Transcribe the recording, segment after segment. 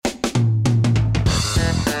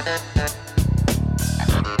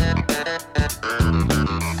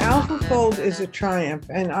is a triumph.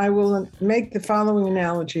 And I will make the following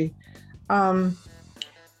analogy.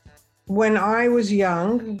 When I was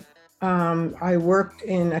young, I worked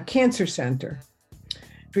in a cancer center.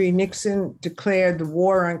 Nixon declared the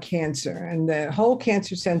war on cancer, and the whole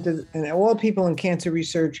cancer center and all people in cancer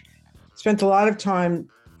research spent a lot of time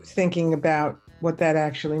thinking about what that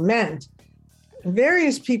actually meant. And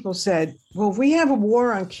various people said, well, if we have a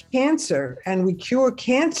war on cancer and we cure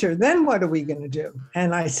cancer, then what are we going to do?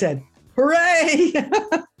 And I said, hooray!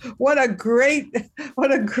 What a great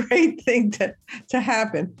thing to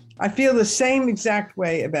happen. I feel the same exact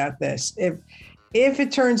way about this. If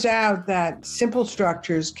it turns out that simple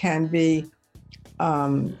structures can be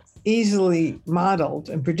easily modeled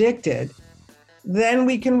and predicted, then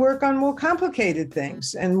we can work on more complicated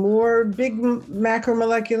things and more big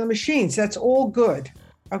macromolecular machines. That's all good,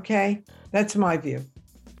 okay? That's my view.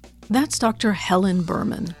 That's Dr. Helen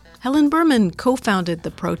Berman. Helen Berman co-founded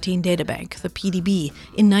the Protein Data Bank, the PDB,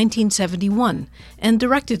 in 1971 and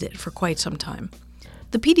directed it for quite some time.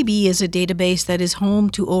 The PDB is a database that is home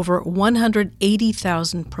to over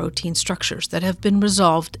 180,000 protein structures that have been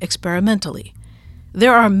resolved experimentally.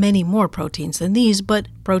 There are many more proteins than these, but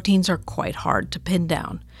proteins are quite hard to pin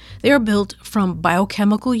down. They are built from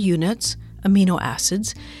biochemical units, amino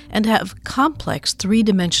acids, and have complex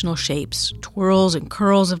three-dimensional shapes, twirls and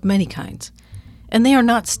curls of many kinds. And they are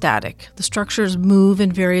not static. The structures move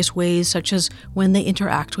in various ways, such as when they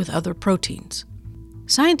interact with other proteins.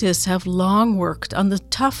 Scientists have long worked on the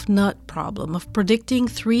tough nut problem of predicting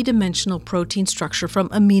three-dimensional protein structure from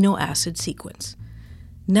amino acid sequence.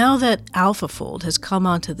 Now that AlphaFold has come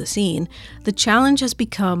onto the scene, the challenge has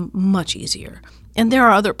become much easier, and there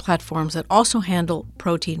are other platforms that also handle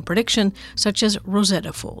protein prediction, such as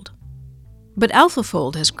RosettaFold. But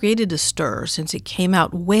AlphaFold has created a stir since it came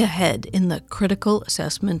out way ahead in the Critical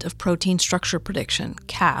Assessment of Protein Structure Prediction,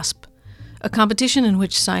 CASP, a competition in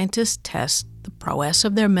which scientists test the prowess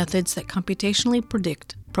of their methods that computationally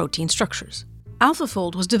predict protein structures.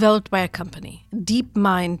 AlphaFold was developed by a company,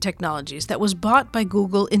 DeepMind Technologies, that was bought by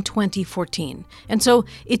Google in 2014, and so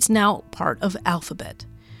it's now part of Alphabet.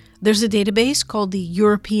 There's a database called the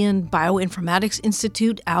European Bioinformatics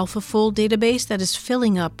Institute AlphaFold database that is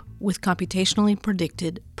filling up with computationally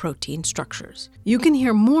predicted protein structures. You can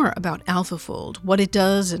hear more about AlphaFold, what it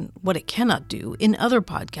does and what it cannot do, in other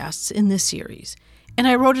podcasts in this series. And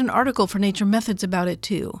I wrote an article for Nature Methods about it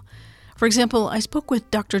too. For example, I spoke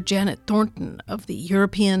with Dr. Janet Thornton of the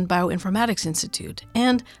European Bioinformatics Institute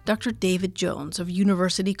and Dr. David Jones of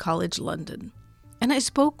University College London. And I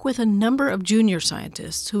spoke with a number of junior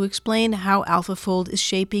scientists who explain how AlphaFold is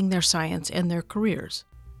shaping their science and their careers.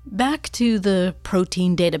 Back to the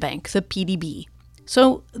Protein Data Bank, the PDB.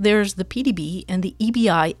 So there's the PDB and the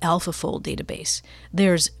EBI AlphaFold database.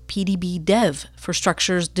 There's PDB-Dev for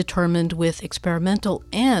structures determined with experimental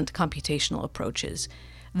and computational approaches.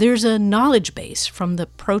 There's a knowledge base from the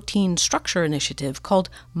Protein Structure Initiative called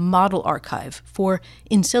Model Archive for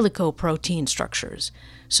in silico protein structures.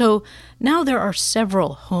 So now there are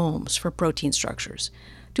several homes for protein structures.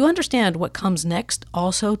 To understand what comes next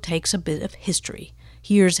also takes a bit of history.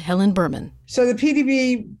 Here's Helen Berman. So the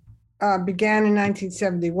PDB began in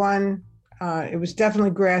 1971. It was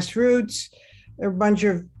definitely grassroots. There were a bunch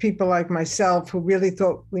of people like myself who really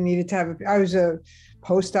thought we needed to have I was a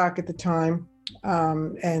postdoc at the time.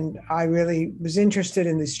 And I really was interested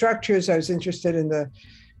in the structures. I was interested in the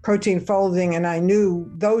protein folding. And I knew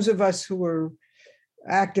those of us who were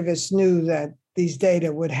activists knew that these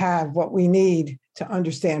data would have what we need to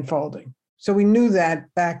understand folding. So we knew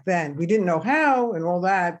that back then. We didn't know how and all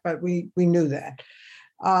that, but we knew that.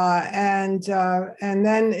 And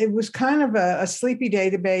then it was kind of a sleepy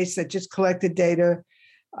database that just collected data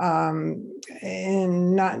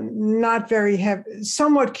and not very heavy,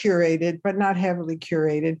 somewhat curated, but not heavily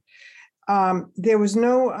curated. There was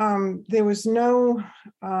no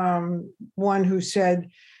one who said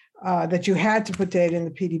that you had to put data in the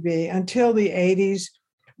PDB until the 80s,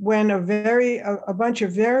 when a bunch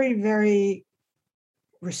of very, very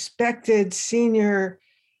respected senior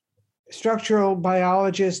structural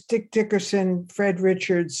biologists, Dick Dickerson, Fred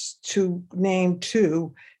Richards, to name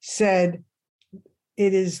two, said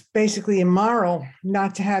it is basically immoral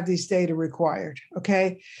not to have these data required,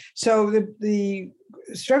 okay? So the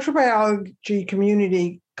structural biology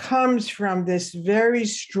community comes from this very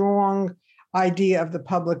strong idea of the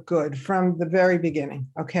public good from the very beginning,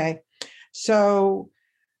 okay? So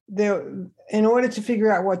in order to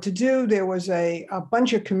figure out what to do, there was a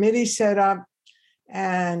bunch of committees set up,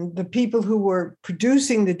 and the people who were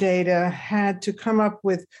producing the data had to come up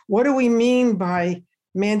with, what do we mean by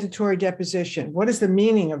mandatory deposition. What is the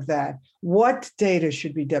meaning of that? What data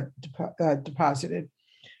should be deposited?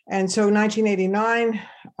 And so 1989,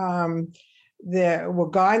 there were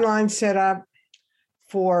guidelines set up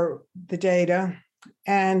for the data.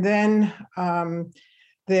 And then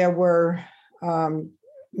there were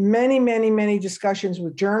many discussions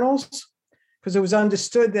with journals, because it was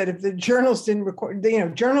understood that if the journals didn't record,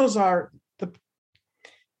 journals are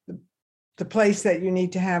the place that you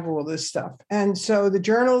need to have all this stuff. And so the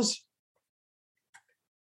journals,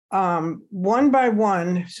 one by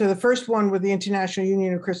one, so the first one were the International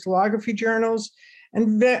Union of Crystallography journals,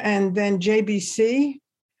 and then JBC,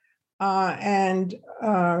 and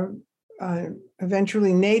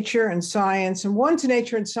eventually Nature and Science. And once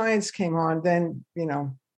Nature and Science came on, then,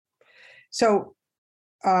 so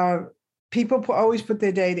people always put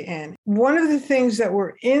their data in. One of the things that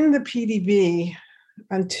were in the PDB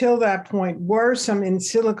until that point were some in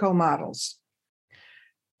silico models.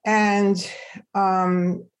 And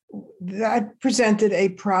that presented a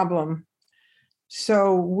problem.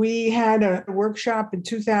 So we had a workshop in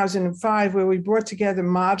 2005 where we brought together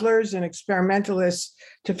modelers and experimentalists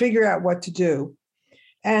to figure out what to do.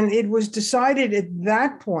 And it was decided at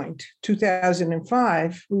that point,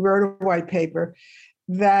 2005, we wrote a white paper,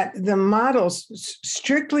 that the models,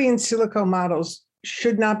 strictly in silico models,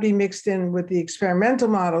 should not be mixed in with the experimental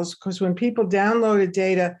models, because when people downloaded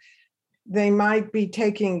data, they might be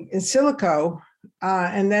taking in silico,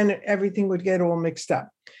 and then everything would get all mixed up.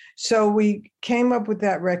 So we came up with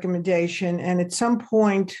that recommendation, and at some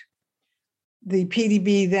point, the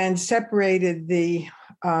PDB then separated the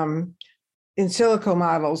in silico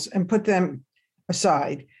models and put them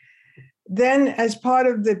aside. Then, as part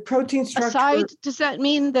of the protein structure, aside, does that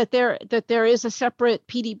mean that there is a separate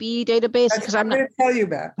PDB database? Because I'm going to tell you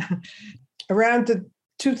about. Around the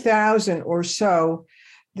 2000 or so,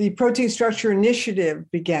 the Protein Structure Initiative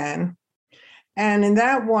began, and in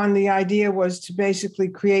that one, the idea was to basically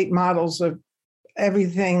create models of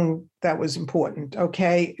everything that was important.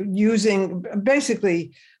 Okay, using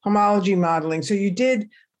basically homology modeling. So you did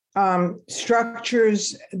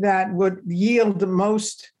structures that would yield the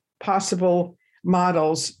most possible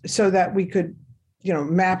models so that we could,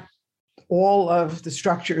 map all of the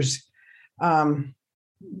structures.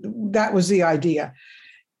 That was the idea.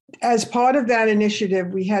 As part of that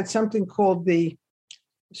initiative, we had something called the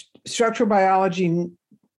Structural Biology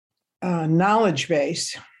Knowledge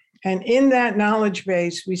Base. And in that knowledge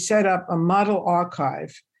base, we set up a model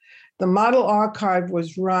archive. The model archive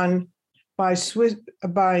was run by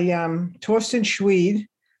Torsten Schweid.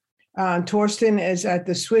 Torsten is at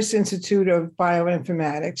the Swiss Institute of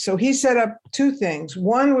Bioinformatics. So he set up two things.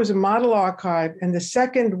 One was a model archive, and the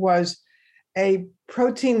second was a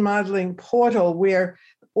protein modeling portal where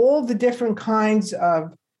all the different kinds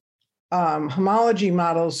of homology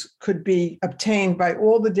models could be obtained by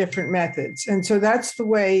all the different methods. And so that's the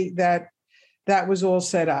way that was all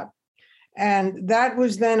set up. And that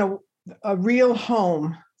was then a real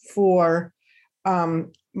home for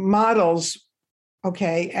models.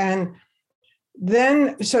 Okay, and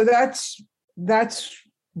then, so that's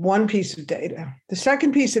one piece of data. The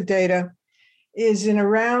second piece of data is in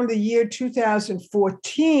around the year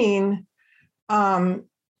 2014,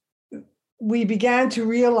 we began to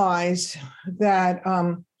realize that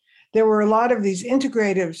there were a lot of these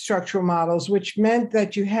integrative structural models, which meant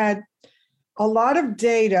that you had a lot of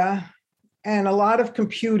data and a lot of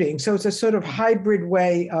computing. So it's a sort of hybrid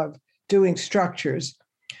way of doing structures.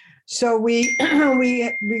 So we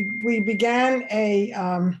began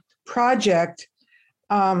a project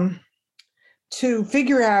to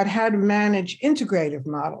figure out how to manage integrative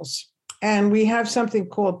models. And we have something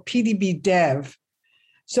called PDB Dev.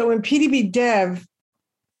 So in PDB Dev,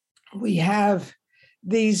 we have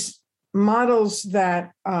these models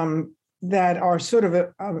that are sort of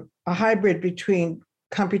a hybrid between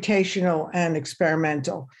computational and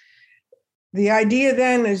experimental. The idea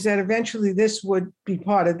then is that eventually this would be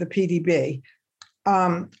part of the PDB.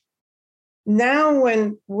 Now,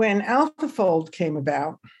 when AlphaFold came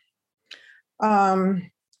about,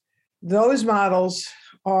 those models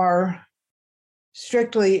are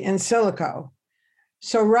strictly in silico.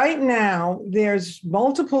 So right now, there's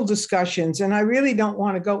multiple discussions, and I really don't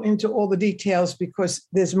want to go into all the details because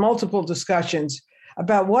there's multiple discussions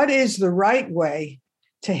about what is the right way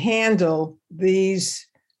to handle these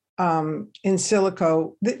in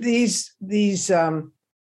silico, these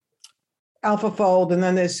AlphaFold, and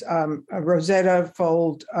then this Rosetta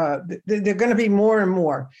Fold. They're going to be more and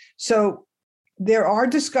more. So there are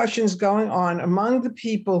discussions going on among the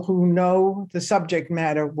people who know the subject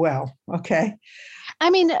matter well. Okay.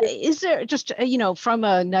 I mean, is there just, from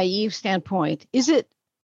a naive standpoint, is it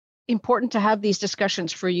important to have these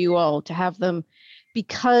discussions for you all, to have them,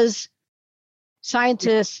 because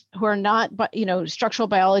scientists who are not, structural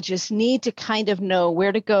biologists need to kind of know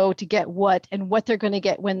where to go to get what and what they're going to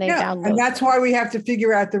get when they download. And that's why we have to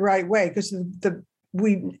figure out the right way, because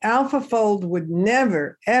AlphaFold would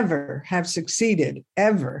never, ever have succeeded,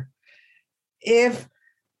 ever, if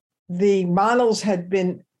the models had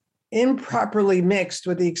been improperly mixed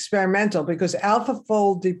with the experimental, because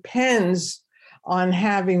AlphaFold depends on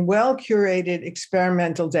having well-curated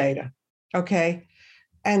experimental data, okay?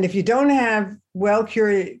 And if you don't have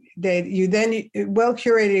well-curated data,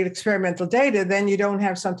 well-curated experimental data, then you don't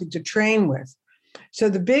have something to train with. So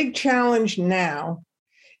the big challenge now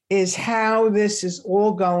is how this is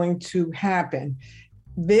all going to happen.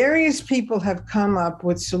 Various people have come up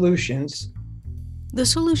with solutions. The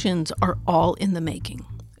solutions are all in the making.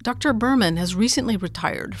 Dr. Berman has recently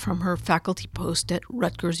retired from her faculty post at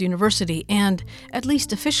Rutgers University and, at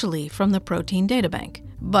least officially, from the Protein Data Bank.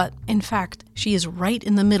 But, in fact, she is right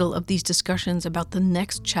in the middle of these discussions about the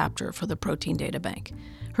next chapter for the Protein Data Bank.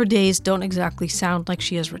 Her days don't exactly sound like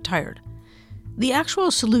she has retired. The actual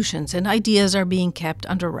solutions and ideas are being kept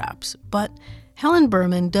under wraps, but Helen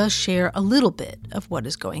Berman does share a little bit of what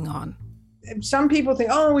is going on. Some people think,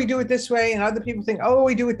 oh, we do it this way, and other people think, oh,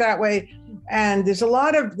 we do it that way. And there's a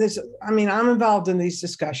lot of this. I'm involved in these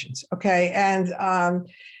discussions, okay?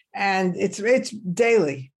 And it's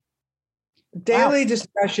daily wow.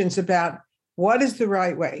 Discussions about what is the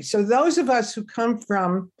right way. So those of us who come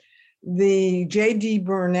from the J.D.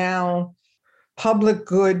 Bernal public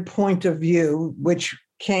good point of view, which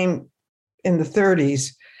came in the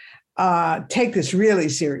 30s, take this really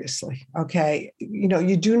seriously, okay?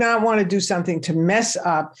 You do not want to do something to mess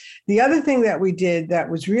up. The other thing that we did that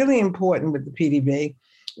was really important with the PDB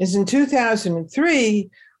is in 2003,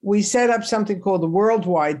 we set up something called the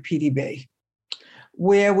Worldwide PDB,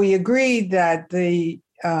 where we agreed that the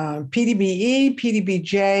PDB-E,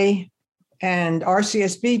 PDB-J, and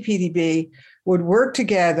RCSB PDB would work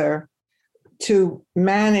together to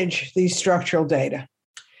manage these structural data.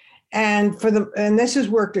 And this has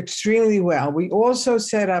worked extremely well. We also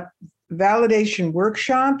set up validation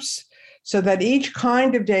workshops so that each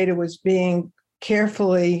kind of data was being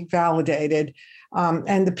carefully validated.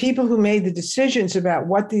 And the people who made the decisions about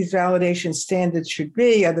what these validation standards should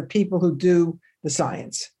be are the people who do the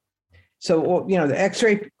science. So, the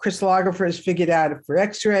X-ray crystallographers figured out for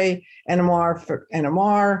X-ray, NMR for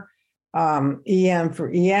NMR, EM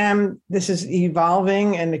for EM. This is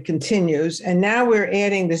evolving and it continues. And now we're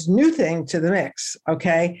adding this new thing to the mix,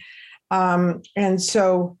 okay? And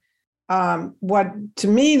so what, to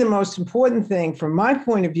me, the most important thing from my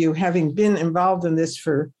point of view, having been involved in this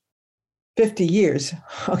for 50 years,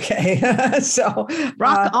 okay? So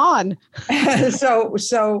rock on.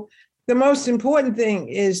 So the most important thing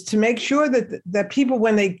is to make sure that people,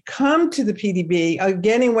 when they come to the PDB, are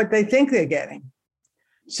getting what they think they're getting.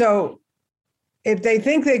 So if they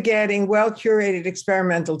think they're getting well-curated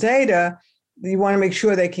experimental data, you want to make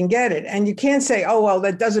sure they can get it. And you can't say, oh, well,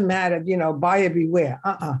 that doesn't matter, buyer beware.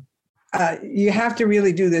 You have to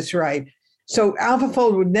really do this right. So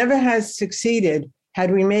AlphaFold would never have succeeded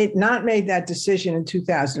had we not made that decision in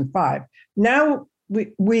 2005. Now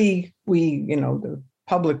we the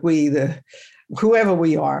public, whoever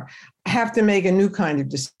we are, have to make a new kind of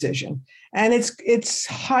decision. And it's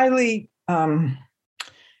highly,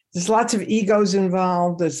 there's lots of egos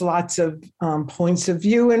involved. There's lots of points of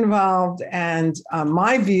view involved. And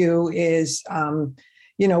my view is,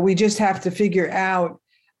 we just have to figure out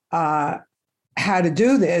how to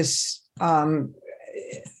do this the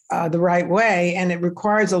right way. And it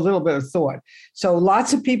requires a little bit of thought. So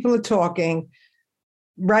lots of people are talking.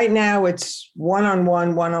 Right now, it's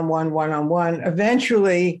one-on-one, one-on-one, one-on-one.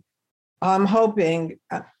 Eventually, I'm hoping,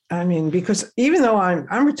 because even though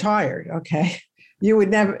I'm retired, okay, you would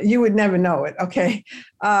never know it, okay?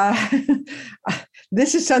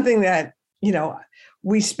 This is something that,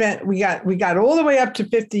 we got all the way up to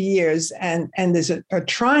 50 years, and there's a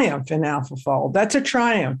triumph in AlphaFold. That's a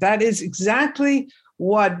triumph. That is exactly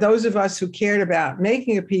what those of us who cared about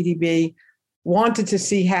making a PDB wanted to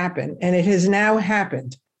see happen, and it has now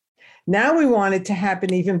happened. Now we want it to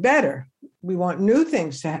happen even better. We want new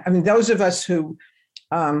things to happen. Those of us who,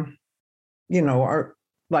 are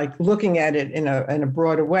like looking at it in a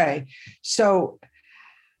broader way. So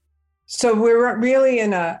we're really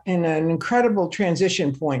in an incredible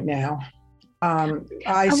transition point now.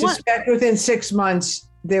 I suspect within 6 months,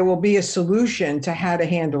 there will be a solution to how to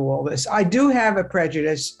handle all this. I do have a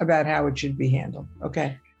prejudice about how it should be handled.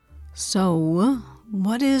 Okay. So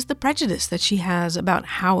What is the prejudice that she has about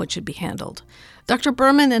how it should be handled? Dr.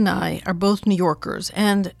 Berman and I are both New Yorkers,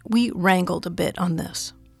 and we wrangled a bit on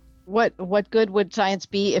this. What good would science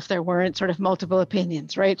be if there weren't sort of multiple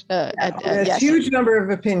opinions, right? There's yes. huge number of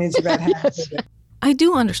opinions about how to do it. I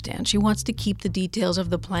do understand she wants to keep the details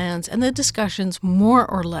of the plans and the discussions more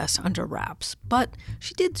or less under wraps, but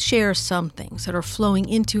she did share some things that are flowing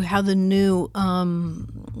into how the new,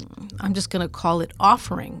 I'm just going to call it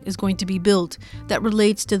offering, is going to be built that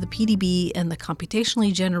relates to the PDB and the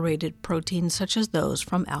computationally generated proteins such as those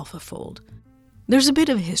from AlphaFold. There's a bit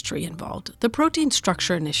of history involved. The Protein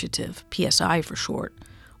Structure Initiative, PSI for short,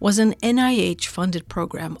 was an NIH-funded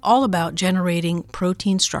program all about generating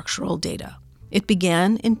protein structural data. It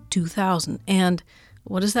began in 2000, and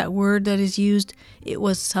what is that word that is used? It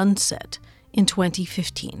was sunset in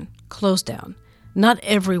 2015, closed down. Not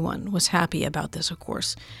everyone was happy about this, of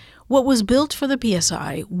course. What was built for the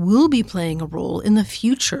PSI will be playing a role in the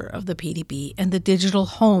future of the PDB and the digital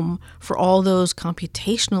home for all those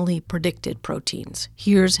computationally predicted proteins.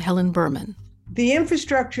 Here's Helen Berman. The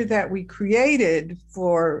infrastructure that we created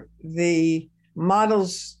for the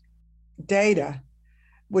models data,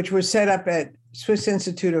 which was set up at Swiss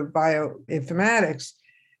Institute of Bioinformatics,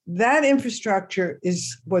 that infrastructure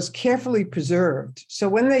was carefully preserved. So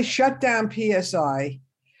when they shut down PSI,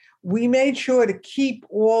 we made sure to keep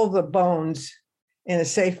all the bones in a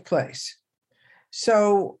safe place.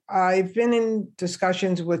 So I've been in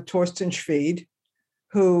discussions with Thorsten Schweid,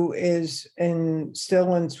 who is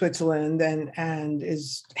still in Switzerland and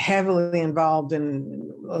is heavily involved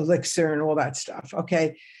in Elixir and all that stuff.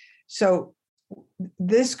 Okay, so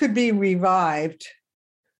this could be revived,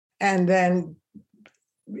 and then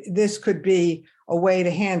this could be a way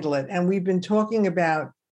to handle it. And we've been talking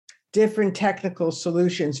about different technical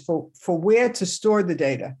solutions for where to store the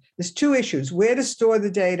data. There's two issues: where to store the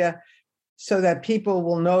data so that people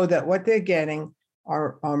will know that what they're getting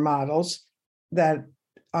are models that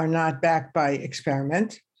are not backed by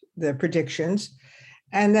experiment, the predictions.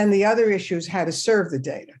 And then the other issue is how to serve the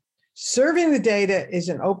data. Serving the data is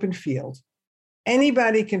an open field.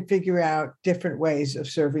 Anybody can figure out different ways of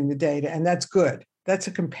serving the data, and that's good. That's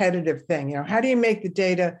a competitive thing. How do you make the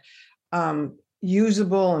data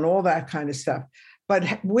usable and all that kind of stuff? But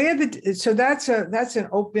so that's an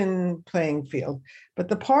open playing field. But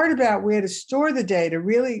the part about where to store the data,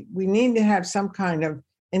 really, we need to have some kind of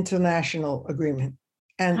international agreement,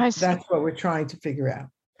 and that's what we're trying to figure out.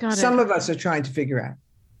 Some of us are trying to figure out.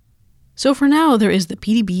 So for now, there is the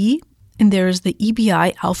PDB. And there is the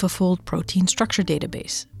EBI AlphaFold protein structure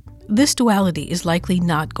database. This duality is likely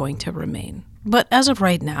not going to remain. But as of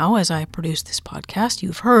right now, as I produce this podcast,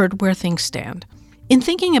 you've heard where things stand. In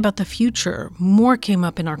thinking about the future, more came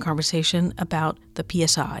up in our conversation about the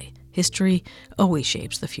PSI. History always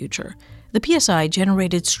shapes the future. The PSI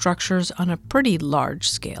generated structures on a pretty large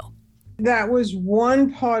scale. That was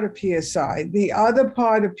one part of PSI. The other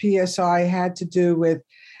part of PSI had to do with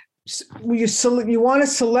you want to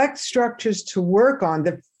select structures to work on.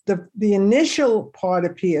 The initial part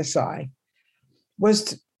of PSI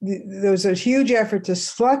there was a huge effort to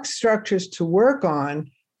select structures to work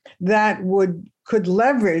on that could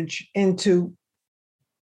leverage into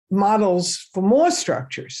models for more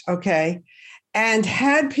structures, okay? And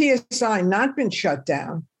had PSI not been shut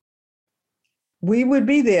down, we would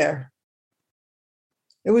be there.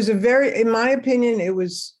 It was in my opinion, it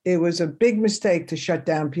was a big mistake to shut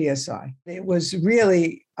down PSI. It was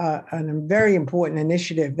really a very important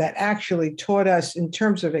initiative that actually taught us, in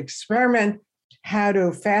terms of experiment, how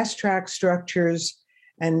to fast track structures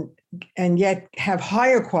and yet have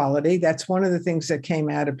higher quality. That's one of the things that came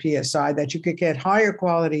out of PSI, that you could get higher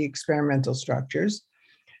quality experimental structures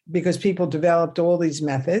because people developed all these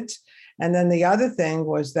methods. And then the other thing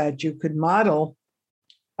was that you could model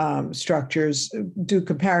structures, do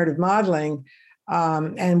comparative modeling,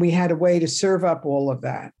 and we had a way to serve up all of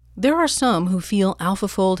that. There are some who feel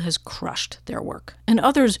AlphaFold has crushed their work, and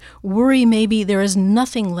others worry maybe there is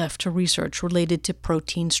nothing left to research related to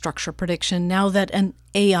protein structure prediction now that an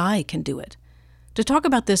AI can do it. To talk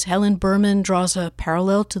about this, Helen Berman draws a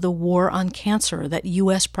parallel to the war on cancer that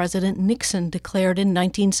U.S. President Nixon declared in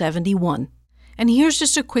 1971. And here's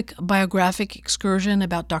just a quick biographic excursion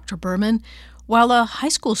about Dr. Berman. While a high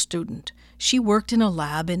school student, she worked in a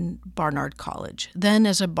lab in Barnard College. Then,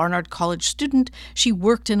 as a Barnard College student, she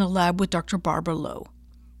worked in a lab with Dr. Barbara Lowe.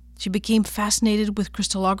 She became fascinated with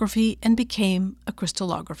crystallography and became a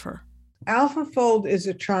crystallographer. AlphaFold is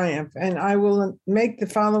a triumph, and I will make the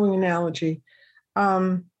following analogy.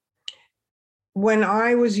 When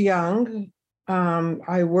I was young,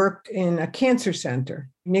 I worked in a cancer center,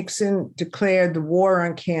 Nixon declared the war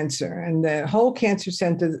on cancer, and the whole cancer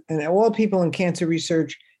center and all people in cancer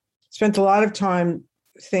research spent a lot of time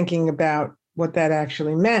thinking about what that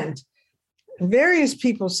actually meant. And various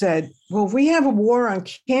people said, well, if we have a war on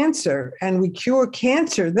cancer and we cure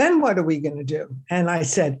cancer, then what are we going to do? And I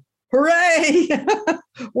said, hooray!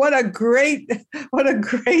 What a great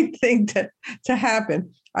thing to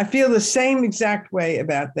happen. I feel the same exact way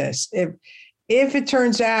about this. If it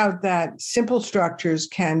turns out that simple structures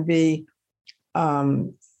can be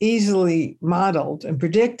easily modeled and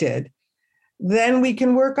predicted, then we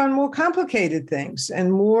can work on more complicated things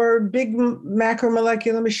and more big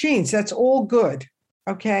macromolecular machines. That's all good.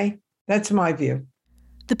 Okay? That's my view.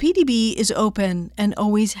 The PDB is open and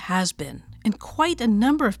always has been, and quite a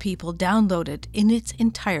number of people download it in its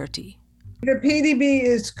entirety. The PDB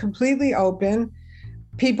is completely open.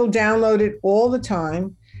 People download it all the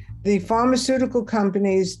time. The pharmaceutical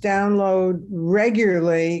companies download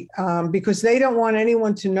regularly because they don't want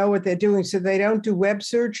anyone to know what they're doing. So they don't do web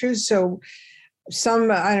searches. So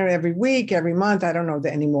some, I don't know, every week, every month, I don't know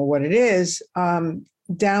anymore what it is,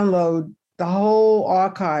 download the whole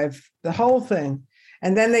archive, the whole thing.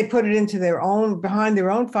 And then they put it into behind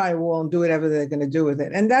their own firewall and do whatever they're going to do with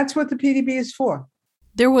it. And that's what the PDB is for.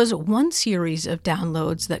 There was one series of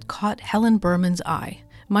downloads that caught Helen Berman's eye.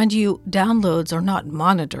 Mind you, downloads are not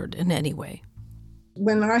monitored in any way.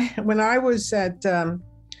 When I was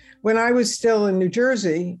still in New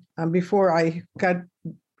Jersey, before I got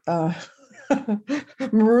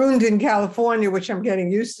marooned in California, which I'm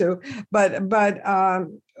getting used to, but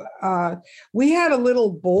we had a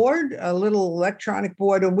little board, a little electronic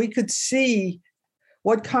board, and we could see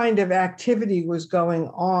what kind of activity was going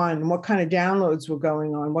on, what kind of downloads were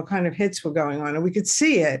going on, what kind of hits were going on, and we could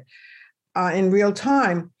see it in real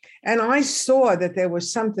time. And I saw that there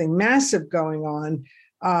was something massive going on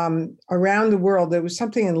around the world. There was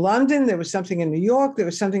something in London, there was something in New York, there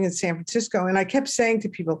was something in San Francisco, and I kept saying to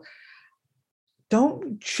people,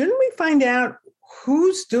 shouldn't we find out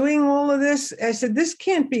who's doing all of this? I said, this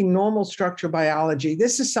can't be normal structural biology.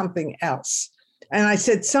 This is something else. And I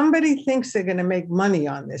said, somebody thinks they're going to make money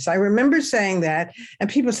on this. I remember saying that, and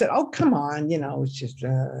people said, oh, come on, it's just,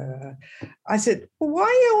 I said, well,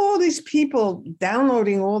 why are all these people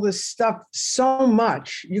downloading all this stuff so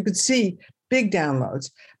much? You could see big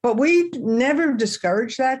downloads, but we never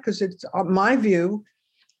discouraged that because it's my view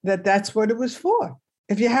that that's what it was for.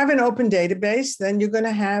 If you have an open database, then you're going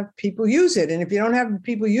to have people use it. And if you don't have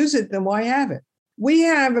people use it, then why have it? We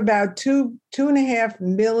have about 2.5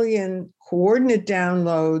 million coordinate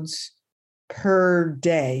downloads per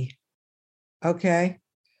day. Okay.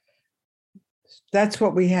 That's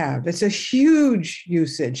what we have. It's a huge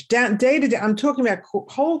usage. Data, I'm talking about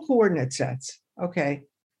whole coordinate sets. Okay.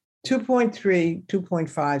 2.3,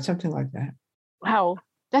 2.5, something like that. Wow.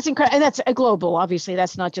 That's incredible. And that's a global, obviously.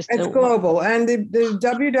 That's not just it's global. And the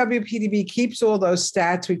WWPDB keeps all those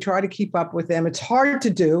stats. We try to keep up with them. It's hard to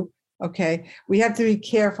do. Okay. We have to be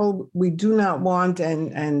careful. We do not want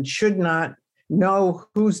and should not know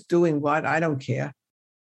who's doing what. I don't care.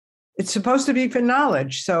 It's supposed to be for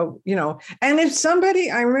knowledge. So, and if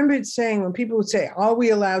somebody, I remember it saying when people would say, are we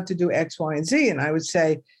allowed to do X, Y, and Z? And I would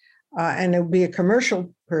say, and it would be a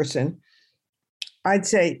commercial person, I'd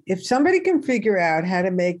say, if somebody can figure out how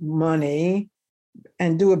to make money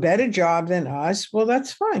and do a better job than us, well,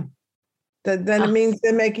 that's fine. Then it means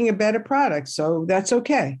they're making a better product. So that's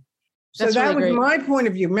okay. So that's that really was great. my point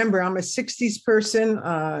of view. Remember, I'm a 60s person.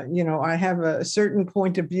 I have a certain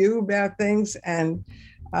point of view about things, and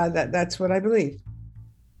that's what I believe.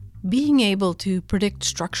 Being able to predict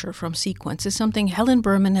structure from sequence is something Helen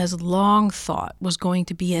Berman has long thought was going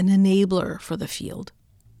to be an enabler for the field.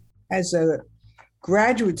 As a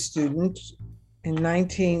graduate student in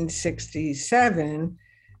 1967,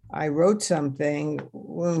 I wrote something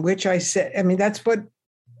in which I said,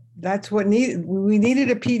 that's what we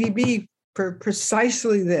needed a PDB for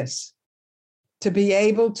precisely this, to be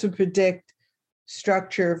able to predict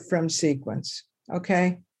structure from sequence.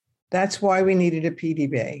 Okay. That's why we needed a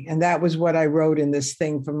PDB. And that was what I wrote in this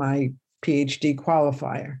thing for my PhD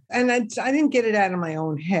qualifier. And I didn't get it out of my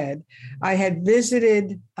own head. I had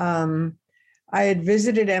visited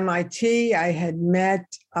MIT. I had met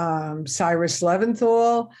Cyrus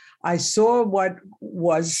Leventhal. I saw what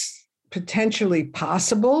was potentially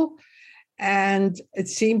possible. And it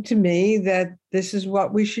seemed to me that this is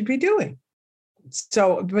what we should be doing.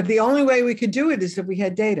 So, but the only way we could do it is if we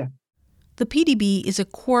had data. The PDB is a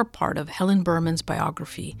core part of Helen Berman's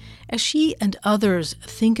biography as she and others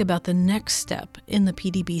think about the next step in the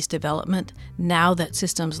PDB's development. Now that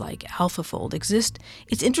systems like AlphaFold exist,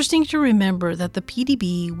 it's interesting to remember that the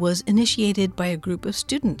PDB was initiated by a group of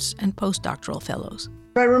students and postdoctoral fellows.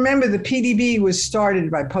 But remember, the PDB was started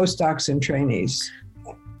by postdocs and trainees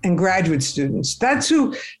and graduate students. That's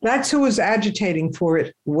who was agitating for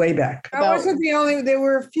it way back. I wasn't the only, there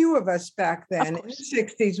were a few of us back then. In the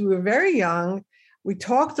 60s, we were very young. We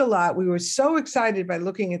talked a lot. We were so excited by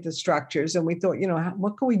looking at the structures, and we thought,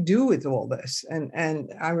 what can we do with all this? And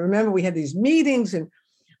I remember we had these meetings, and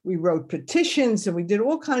we wrote petitions, and we did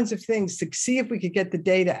all kinds of things to see if we could get the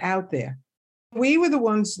data out there. We were the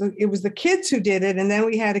ones, it was the kids who did it, and then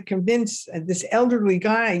we had to convince this elderly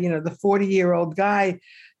guy, the 40-year-old guy.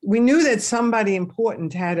 We knew that somebody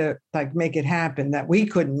important had to make it happen, that we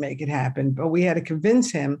couldn't make it happen, but we had to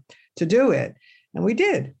convince him to do it. And we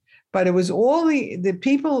did. But it was all the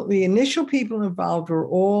people, the initial people involved were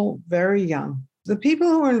all very young. The people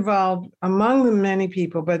who were involved, among the many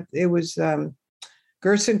people, but it was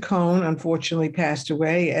Gerson Cohn, unfortunately, passed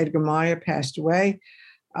away. Edgar Meyer passed away.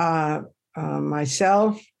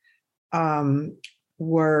 Myself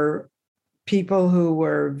were people who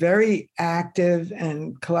were very active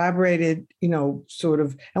and collaborated, and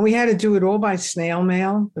we had to do it all by snail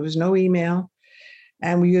mail. There was no email.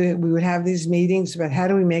 And we would have these meetings about how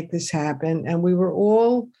do we make this happen? And we were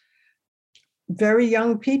all very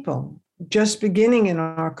young people, just beginning in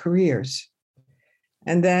our careers.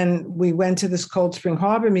 And then we went to this Cold Spring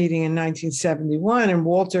Harbor meeting in 1971, and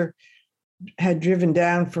Walter had driven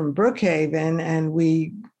down from Brookhaven, and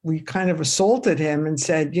we kind of assaulted him and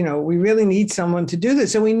said, we really need someone to do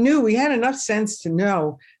this. And we knew, we had enough sense to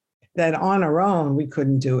know that on our own, we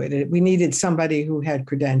couldn't do it. We needed somebody who had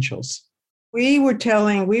credentials. We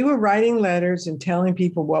were writing letters and telling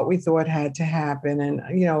people what we thought had to happen. And, I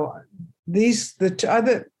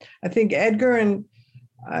think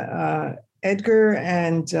Edgar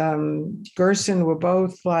and Gerson were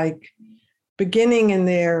both beginning in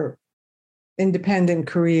their independent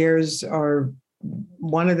careers, or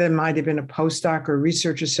one of them might have been a postdoc or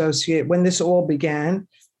research associate when this all began.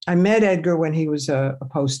 I met Edgar when he was a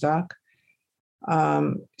postdoc.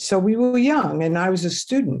 So we were young, and I was a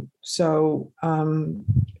student. So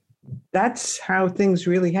that's how things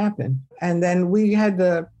really happen. And then we had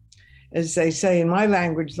as they say in my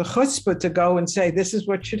language, the chutzpah to go and say, this is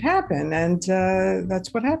what should happen. And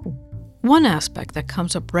that's what happened. One aspect that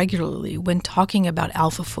comes up regularly when talking about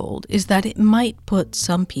AlphaFold is that it might put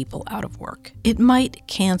some people out of work. It might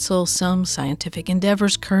cancel some scientific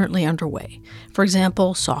endeavors currently underway. For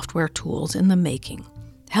example, software tools in the making.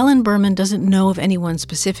 Helen Berman doesn't know of anyone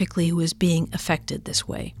specifically who is being affected this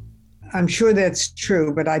way. I'm sure that's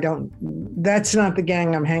true, but that's not the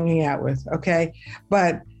gang I'm hanging out with, okay?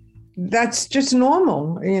 But that's just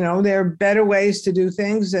normal. There are better ways to do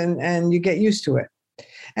things, and you get used to it.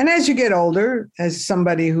 And as you get older, as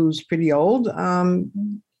somebody who's pretty old,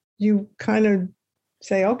 you kind of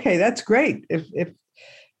say, okay, that's great. If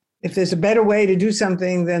there's a better way to do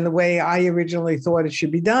something than the way I originally thought it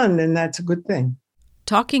should be done, then that's a good thing.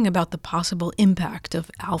 Talking about the possible impact of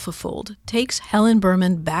AlphaFold takes Helen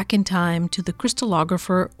Berman back in time to the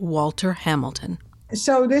crystallographer Walter Hamilton.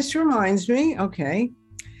 So this reminds me,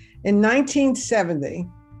 in 1970,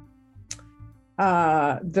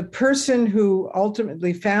 the person who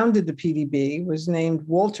ultimately founded the PDB was named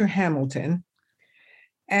Walter Hamilton,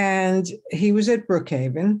 and he was at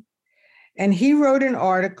Brookhaven, and he wrote an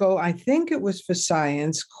article, I think it was for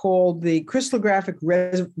Science, called The Crystallographic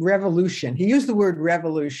Revolution. He used the word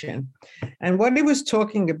revolution, and what he was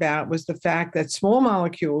talking about was the fact that small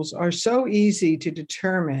molecules are so easy to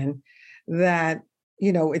determine that,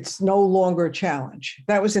 it's no longer a challenge.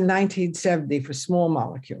 That was in 1970 for small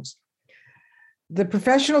molecules. The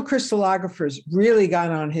professional crystallographers really got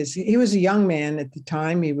on he was a young man at the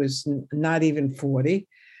time. He was not even 40.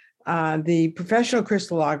 The professional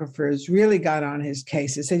crystallographers really got on his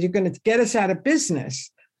case. They said, you're going to get us out of business.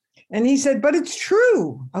 And he said, but it's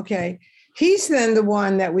true. Okay. He's then the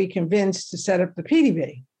one that we convinced to set up the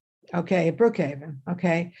PDB, at Brookhaven.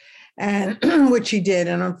 And which he did.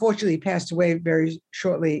 And unfortunately, he passed away very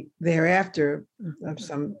shortly thereafter of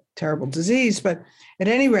some terrible disease. But at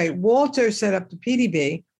any rate, Walter set up the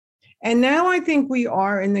PDB. And now I think we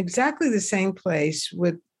are in exactly the same place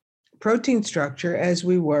with protein structure as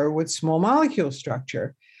we were with small molecule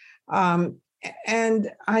structure. And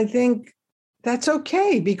I think that's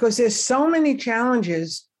okay, because there's so many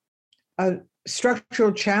challenges,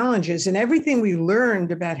 structural challenges, and everything we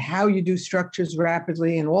learned about how you do structures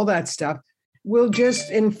rapidly and all that stuff will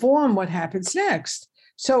just inform what happens next.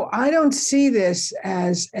 So I don't see this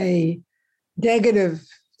as a negative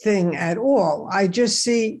thing at all. I just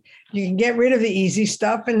see you can get rid of the easy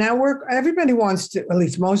stuff and now everybody wants to, at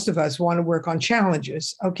least most of us want to work on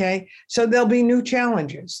challenges. Okay. So there'll be new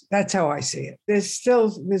challenges. That's how I see it.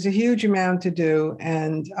 There's a huge amount to do.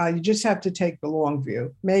 And you just have to take the long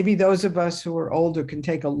view. Maybe those of us who are older can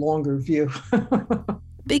take a longer view.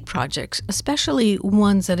 Big projects, especially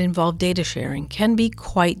ones that involve data sharing, can be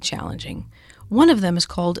quite challenging. One of them is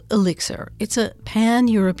called Elixir. It's a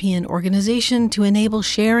pan-European organization to enable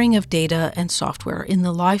sharing of data and software in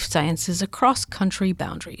the life sciences across country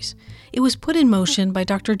boundaries. It was put in motion by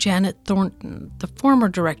Dr. Janet Thornton, the former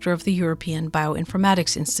director of the European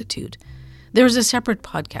Bioinformatics Institute. There is a separate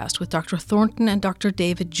podcast with Dr. Thornton and Dr.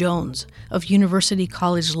 David Jones of University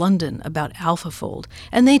College London about AlphaFold,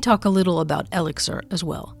 and they talk a little about Elixir as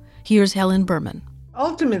well. Here's Helen Berman.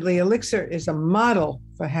 Ultimately, Elixir is a model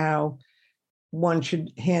for how one should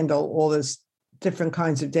handle all this different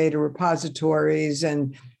kinds of data repositories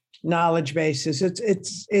and knowledge bases.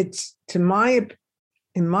 It's in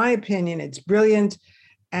my opinion, it's brilliant.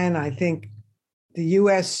 And I think the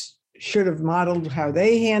US should have modeled how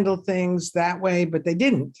they handle things that way, but they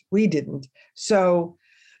didn't. We didn't. So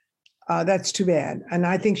that's too bad. And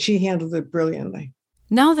I think she handled it brilliantly.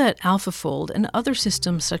 Now that AlphaFold and other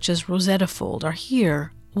systems such as RosettaFold are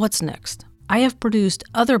here, what's next? I have produced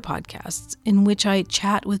other podcasts in which I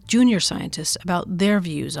chat with junior scientists about their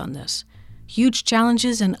views on this. Huge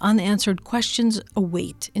challenges and unanswered questions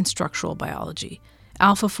await in structural biology.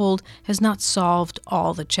 AlphaFold has not solved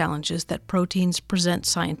all the challenges that proteins present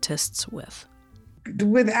scientists with.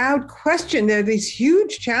 Without question, there are these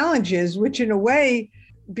huge challenges, which in a way,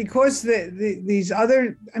 because there's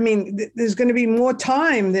going to be more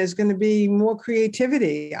time, there's going to be more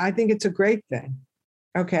creativity. I think it's a great thing.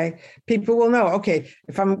 Okay, people will know, okay,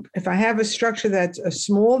 if I have a structure that's a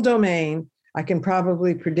small domain, I can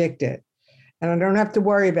probably predict it. And I don't have to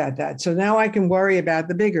worry about that. So now I can worry about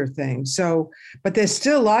the bigger things. But there's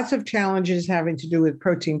still lots of challenges having to do with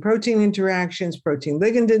protein-protein interactions,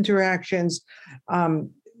 protein-ligand interactions,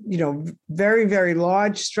 very, very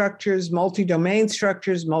large structures, multi-domain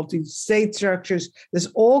structures, multi-state structures. There's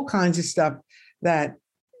all kinds of stuff that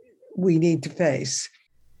we need to face.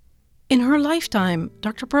 In her lifetime,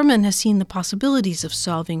 Dr. Berman has seen the possibilities of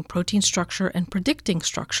solving protein structure and predicting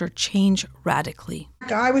structure change radically.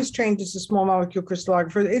 I was trained as a small molecule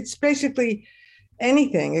crystallographer. It's basically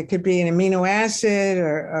anything. It could be an amino acid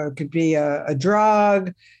or it could be a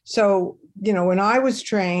drug. So, when I was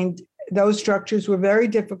trained, those structures were very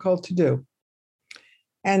difficult to do.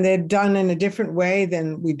 And they're done in a different way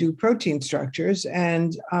than we do protein structures.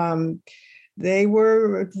 And they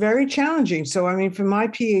were very challenging. So, for my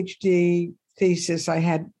PhD thesis, I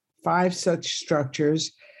had 5 such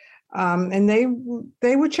structures, and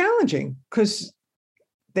they were challenging because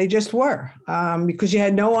they just were, because you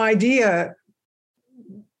had no idea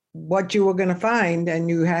what you were going to find, and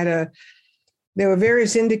there were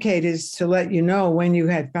various indicators to let you know when you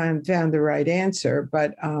had found the right answer.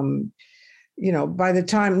 But by the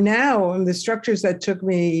time now, the structures that took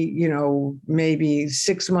me, maybe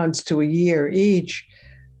 6 months to a year each,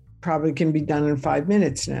 probably can be done in 5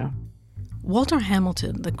 minutes now. Walter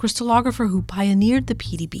Hamilton, the crystallographer who pioneered the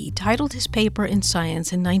PDB, titled his paper in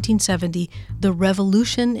Science in 1970, "The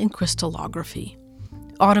Revolution in Crystallography."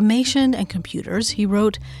 Automation and computers, he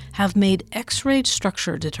wrote, have made X-ray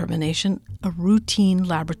structure determination a routine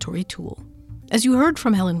laboratory tool. As you heard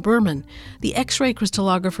from Helen Berman, the X-ray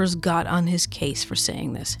crystallographers got on his case for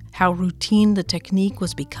saying this, how routine the technique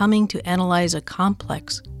was becoming to analyze a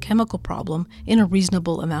complex chemical problem in a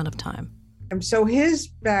reasonable amount of time. So his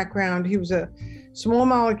background, he was a small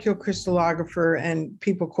molecule crystallographer, and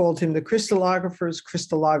people called him the crystallographer's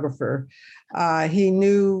crystallographer. He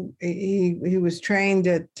was trained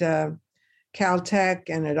at Caltech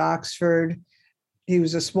and at Oxford. He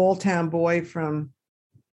was a small town boy from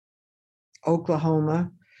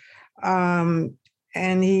Oklahoma. And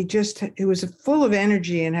he was full of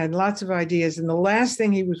energy and had lots of ideas. And the last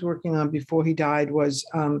thing he was working on before he died was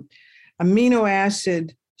amino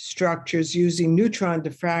acid structures using neutron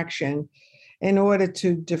diffraction in order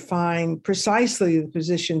to define precisely the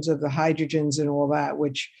positions of the hydrogens and all that,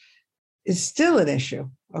 which is still an issue.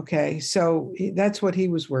 Okay, so that's what he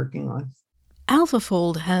was working on.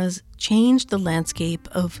 AlphaFold has changed the landscape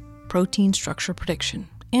of protein structure prediction,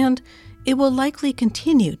 and it will likely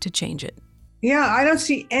continue to change it. Yeah, I don't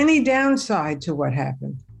see any downside to what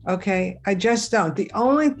happened. Okay, I just don't. The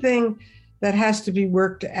only thing that has to be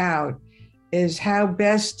worked out is how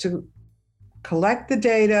best to collect the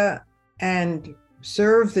data and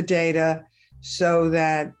serve the data so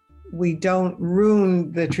that we don't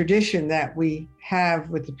ruin the tradition that we have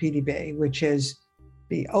with the PDB, which is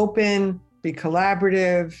be open, be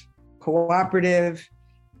collaborative, cooperative,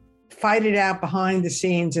 fight it out behind the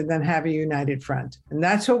scenes, and then have a united front. And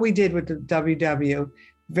that's what we did with the WW.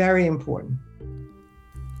 Very important.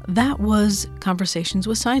 That was Conversations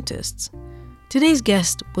with Scientists. Today's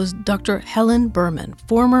guest was Dr. Helen Berman,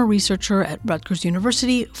 former researcher at Rutgers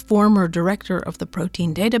University, former director of the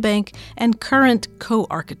Protein Data Bank, and current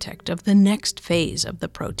co-architect of the next phase of the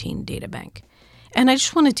Protein Data Bank. And I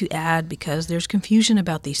just wanted to add, because there's confusion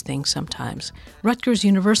about these things sometimes, Rutgers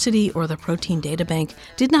University or the Protein Data Bank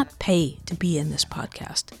did not pay to be in this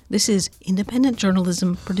podcast. This is independent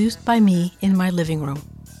journalism produced by me in my living room.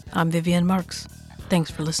 I'm Vivian Marks. Thanks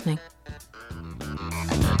for listening.